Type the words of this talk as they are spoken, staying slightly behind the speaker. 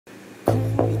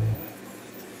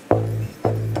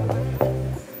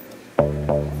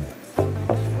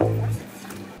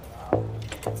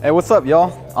Hey, what's up,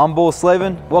 y'all? I'm Bull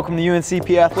Slavin. Welcome to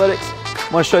UNCP Athletics.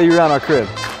 I'm gonna show you around our crib.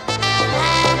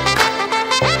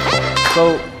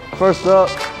 So, first up,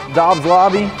 Dobbs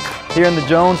Lobby here in the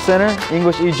Jones Center,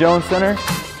 English E. Jones Center.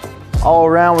 All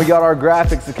around, we got our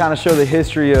graphics to kind of show the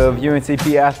history of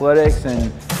UNCP Athletics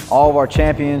and all of our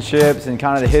championships and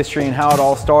kind of the history and how it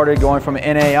all started, going from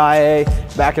NAIA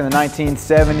back in the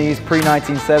 1970s,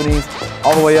 pre-1970s,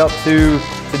 all the way up to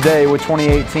today with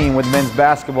 2018 with men's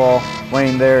basketball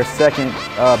winning their second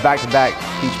back-to-back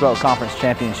Peach Belt Conference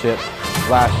championship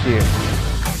last year.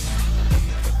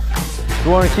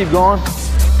 You want to keep going?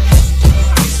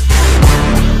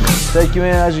 Take you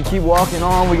in as you keep walking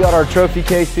on. We got our trophy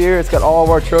case here. It's got all of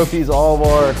our trophies, all of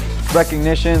our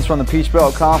recognitions from the Peach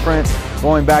Belt Conference,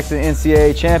 going back to the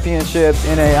NCAA championships,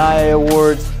 NAIA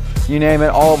awards, you name it,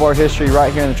 all of our history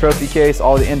right here in the trophy case,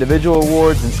 all the individual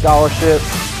awards and scholarships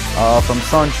from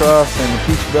SunTrust and the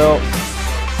Peach Belt.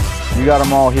 You got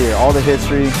them all here, all the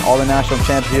history, all the national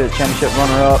championship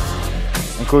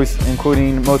runner-ups,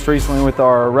 including most recently with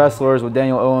our wrestlers, with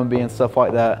Daniel Owenby and stuff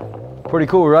like that. Pretty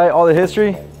cool, right? All the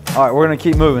history? All right, we're gonna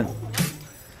keep moving.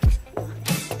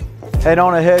 Head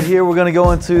on ahead here, we're gonna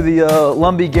go into the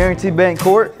Lumbee Guaranty Bank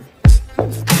Court.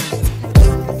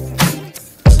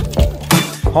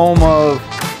 Home of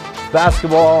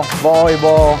basketball,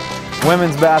 volleyball,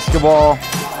 women's basketball.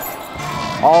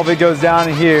 All of it goes down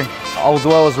in here, as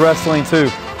well as wrestling too.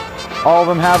 All of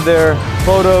them have their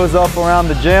photos up around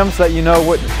the gym so that you know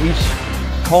what each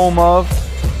home of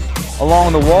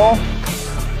along the wall.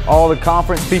 All the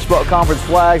conference, Peach Belt Conference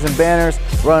flags and banners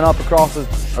running up across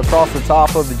the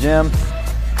top of the gym.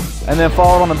 And then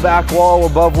followed on the back wall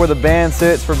above where the band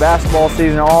sits for basketball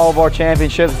season, all of our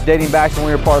championships dating back to when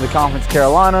we were part of the Conference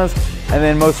Carolinas, and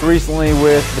then most recently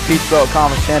with the Peach Belt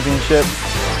Conference Championship.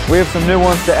 We have some new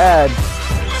ones to add,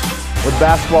 with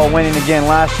basketball winning again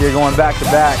last year, going back to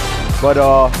back, but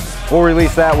we'll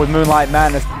release that with Moonlight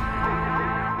Madness.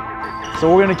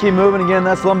 So we're gonna keep moving again.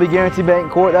 That's Lumbee Guaranty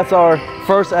Bank Court. That's our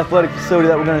first athletic facility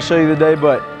that we're gonna show you today,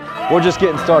 but we're just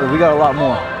getting started. We got a lot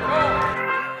more.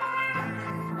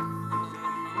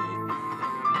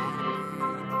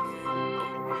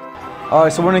 All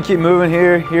right, so we're gonna keep moving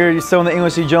here. Here, you're still in the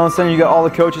English E. Jones Center. You got all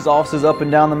the coaches' offices up and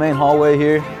down the main hallway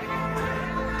here.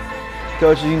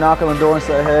 Coaches, you knock on the door and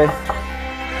say, hey.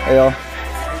 Hey, y'all.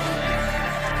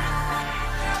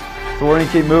 So we're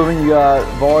gonna keep moving. You got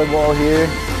volleyball here.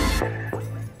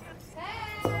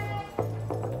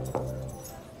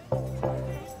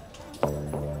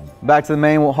 Back to the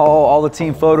main hall, all the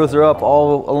team photos are up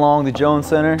all along the Jones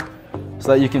Center so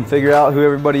that you can figure out who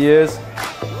everybody is.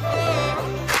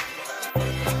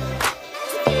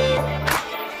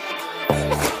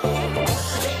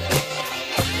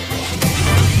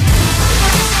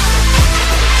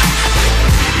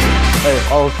 Hey,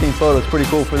 all those team photos, pretty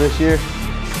cool for this year.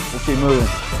 We'll keep moving.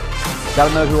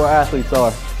 Gotta know who our athletes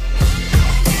are.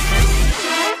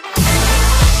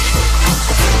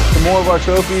 More of our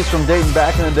trophies from dating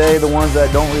back in the day, the ones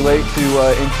that don't relate to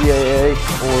NCAA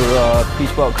or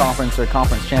Peach Belt Conference or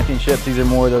conference championships. These are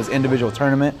more of those individual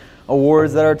tournament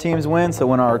awards that our teams win. So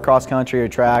when our cross country or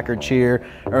track or cheer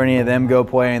or any of them go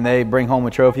play and they bring home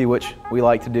a trophy, which we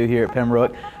like to do here at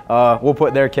Pembroke, we'll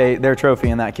put their trophy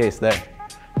in that case there.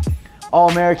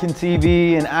 All-American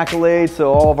TV and accolades,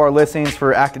 so all of our listings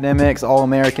for academics,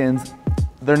 All-Americans,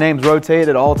 their names rotate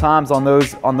at all times on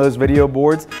those video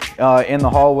boards in the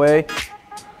hallway.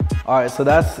 All right, so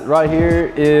that's right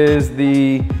here is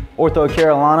the Ortho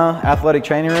Carolina athletic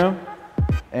training room,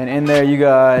 and in there you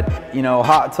got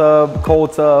hot tub,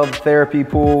 cold tub, therapy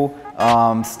pool,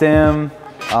 STEM,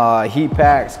 heat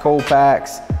packs, cold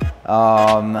packs.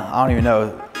 I don't even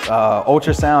know.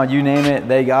 Ultrasound, you name it,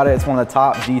 they got it. It's one of the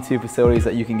top D2 facilities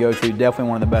that you can go to. Definitely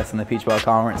one of the best in the Peach Belt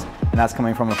Conference, and that's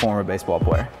coming from a former baseball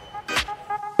player.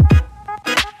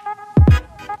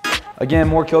 Again,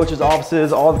 more coaches'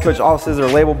 offices. All the coach offices are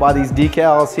labeled by these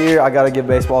decals here. I gotta give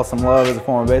baseball some love as a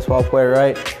former baseball player,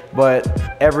 right?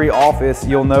 But every office,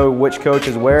 you'll know which coach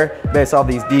is where based off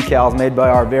these decals made by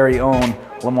our very own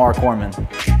Lamar Corman.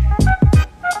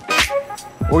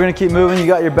 We're gonna keep moving. You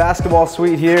got your basketball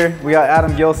suite here. We got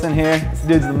Adam Gilson here. This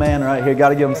dude's the man right here.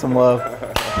 Gotta give him some love.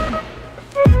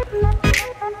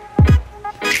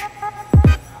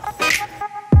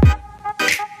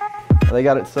 They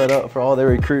got it set up for all their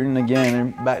recruiting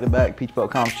again. Back-to-back Peach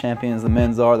Belt Conference champions. The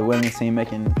men's are, the women's team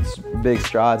making big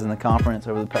strides in the conference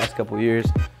over the past couple of years.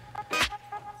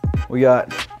 We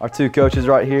got our two coaches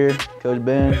right here, Coach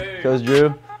Ben, hey. Coach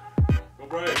Drew.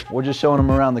 We're just showing them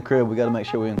around the crib. We got to make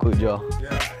sure we include y'all.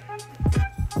 Yeah.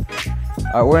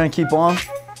 All right, we're gonna keep on.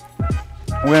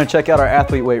 We're gonna check out our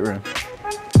athlete weight room.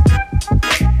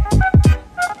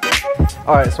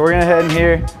 All right, so we're gonna head in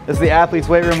here. This is the athletes'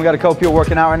 weight room. We got a couple people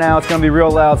working out right now. It's gonna be real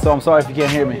loud, so I'm sorry if you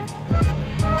can't hear me.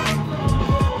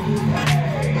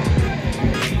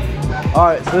 All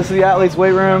right, so this is the athletes'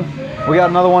 weight room. We got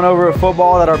another one over at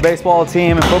football that our baseball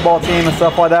team and football team and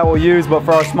stuff like that will use, but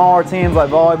for our smaller teams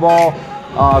like volleyball,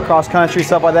 cross country,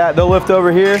 stuff like that, they'll lift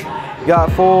over here. You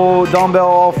got full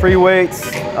dumbbell, free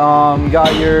weights,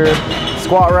 got your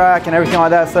squat rack and everything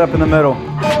like that set up in the middle.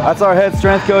 That's our head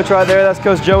strength coach right there. That's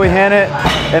Coach Joey Hannett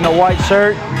in the white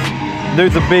shirt.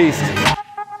 Dude's a beast.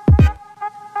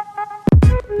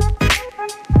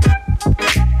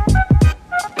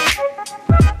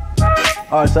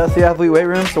 All right, so that's the athlete weight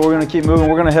room. So we're gonna keep moving.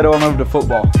 We're gonna head on over to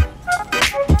football.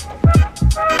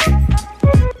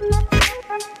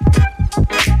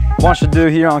 Bunch to do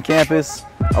here on campus.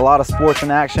 A lot of sports in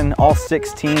action. All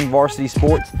 16 varsity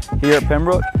sports here at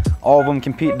Pembroke. All of them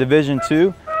compete Division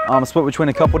II. Split between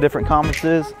a couple different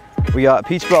conferences. We got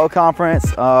Peach Belt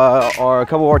Conference. A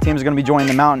couple of our teams are going to be joining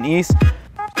the Mountain East.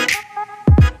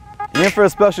 You're in for a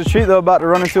special treat though. About to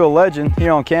run into a legend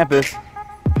here on campus.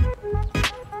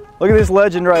 Look at this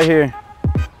legend right here.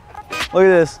 Look at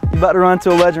this. You're about to run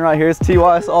into a legend right here. It's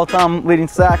T.Y.'s all-time leading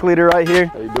sack leader right here.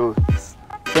 How you doing?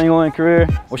 Single in career.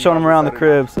 We're showing him around the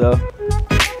crib, so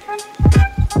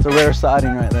it's a rare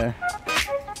sighting right there.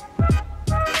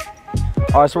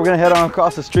 All right, so we're gonna head on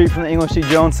across the street from the English T.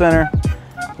 Jones Center.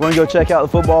 We're gonna go check out the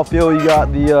football field. You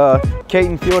got the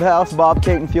Caton Fieldhouse, Bob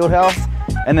Caton Fieldhouse,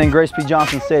 and then Grace P.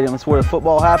 Johnson Stadium. It's where the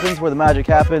football happens, where the magic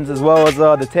happens, as well as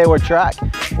the Taylor track,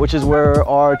 which is where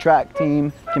our track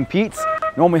team competes.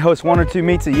 Normally hosts 1 or 2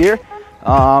 meets a year,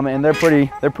 and they're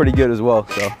pretty good as well.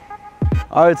 So.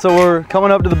 All right, so we're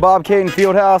coming up to the Bob Caton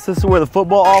Fieldhouse. This is where the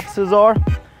football offices are.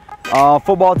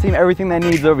 Football team, everything they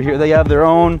need is over here. They have their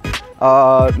own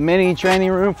mini training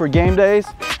room for game days.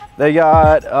 They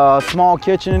got a small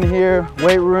kitchen in here,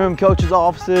 weight room, coaches'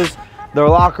 offices, their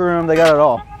locker room, they got it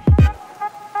all.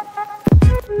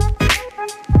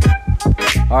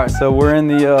 All right, so we're in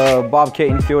the Bob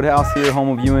Caton Fieldhouse here,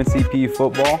 home of UNCP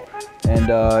football. And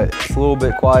it's a little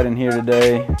bit quiet in here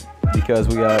today because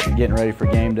we got getting ready for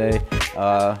game day.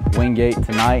 Wingate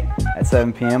tonight at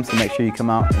 7 p.m. so make sure you come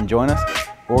out and join us.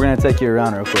 But we're gonna take you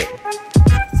around real quick.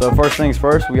 So first things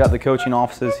first, we got the coaching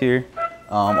offices here.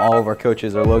 All of our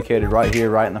coaches are located right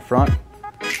here, right in the front.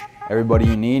 Everybody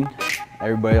you need.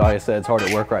 Everybody, like I said, it's hard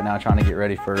at work right now trying to get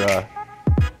ready for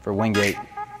Wingate.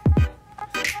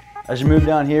 As you move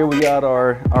down here, we got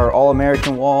our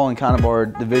All-American wall and kind of our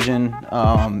division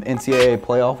NCAA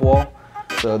playoff wall.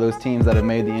 So those teams that have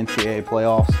made the NCAA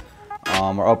playoffs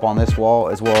are up on this wall,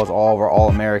 as well as all of our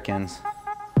All-Americans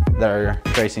that are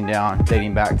tracing down,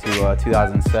 dating back to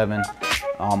 2007,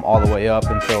 all the way up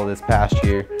until this past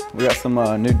year. We got some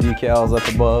new decals up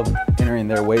above, entering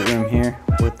their weight room here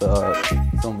with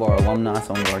some of our alumni,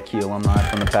 some of our key alumni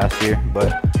from the past year.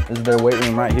 But this is their weight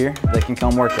room right here. They can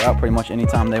come work out pretty much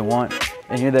anytime they want.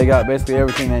 And here they got basically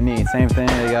everything they need. Same thing,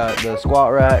 they got the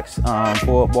squat racks,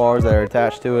 pull-up bars that are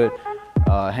attached to it,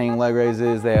 hanging leg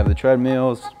raises, they have the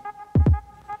treadmills,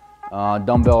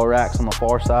 dumbbell racks on the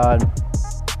far side,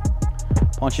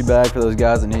 punchy bag for those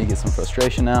guys that need to get some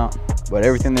frustration out. But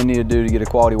everything they need to do to get a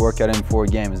quality workout in before a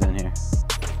game is in here.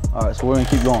 All right, so we're gonna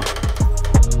keep going.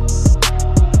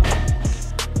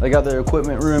 They got their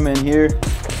equipment room in here,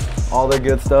 all their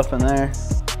good stuff in there.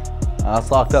 It's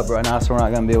locked up right now, so we're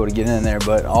not gonna be able to get in there,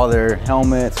 but all their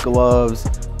helmets, gloves,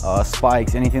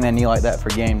 spikes, anything they need like that for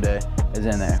game day is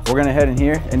in there. We're gonna head in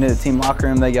here into the team locker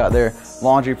room. They got their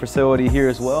laundry facility here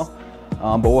as well,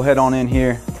 but we'll head on in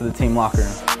here to the team locker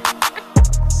room.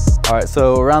 All right,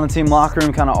 so around the team locker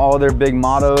room, kind of all their big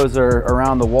mottos are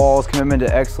around the walls: commitment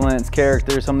to excellence,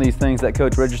 character, some of these things that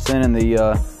Coach Richardson and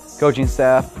the coaching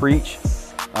staff preach.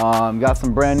 Got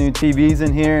some brand new TVs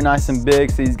in here, nice and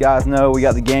big, so these guys know. We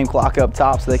got the game clock up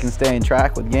top so they can stay in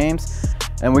track with games.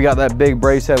 And we got that big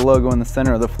Bracehead logo in the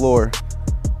center of the floor.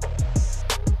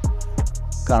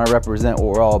 Kind of represent what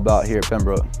we're all about here at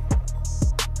Pembroke.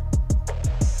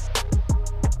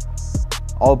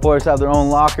 All the players have their own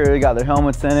locker. They got their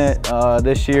helmets in it.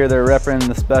 This year they're repping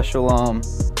the special,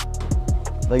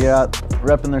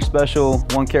 repping their special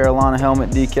One Carolina helmet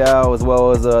decal, as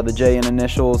well as the JN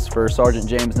initials for Sergeant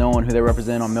James Nolan, who they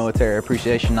represent on Military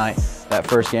Appreciation Night, that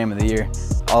first game of the year.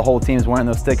 Our whole team's wearing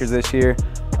those stickers this year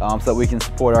so that we can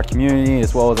support our community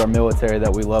as well as our military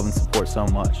that we love and support so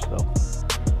much. So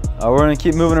we're gonna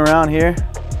keep moving around here.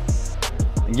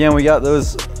 Again, we got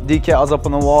those decals up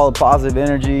on the wall, the positive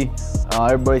energy.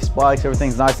 Everybody spikes,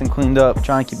 everything's nice and cleaned up.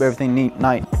 Trying to keep everything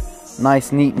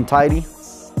nice, neat, and tidy.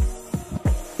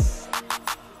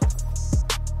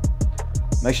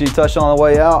 Make sure you touch it on the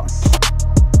way out.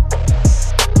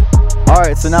 All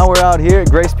right, so now we're out here at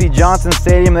Grace P. Johnson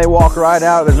Stadium. They walk right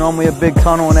out. There's normally a big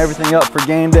tunnel and everything up for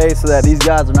game day so that these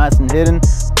guys are nice and hidden.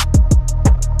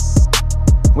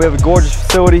 We have a gorgeous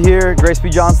facility here at Grace P.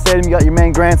 Johnson Stadium. You got your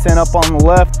main grandstand up on the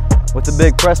left with the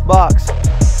big press box.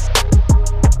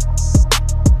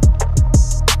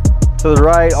 To the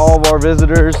right, all of our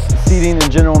visitors' seating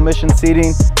and general admission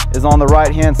seating is on the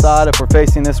right-hand side if we're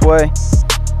facing this way.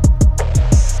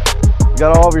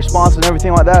 Got all of your sponsors and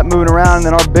everything like that moving around, and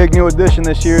then our big new addition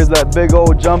this year is that big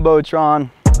old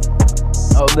Jumbotron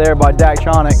up there by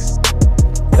Daktronics.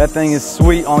 That thing is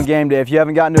sweet on game day. If you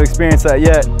haven't gotten to experience that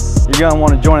yet, you're going to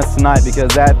want to join us tonight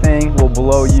because that thing will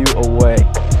blow you away.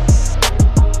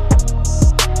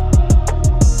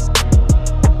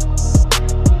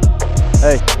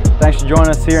 Hey, thanks for joining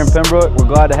us here in Pembroke. We're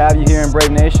glad to have you here in Brave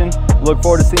Nation. Look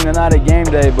forward to seeing you tonight at game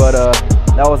day, but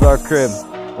that was our crib.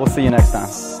 We'll see you next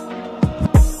time.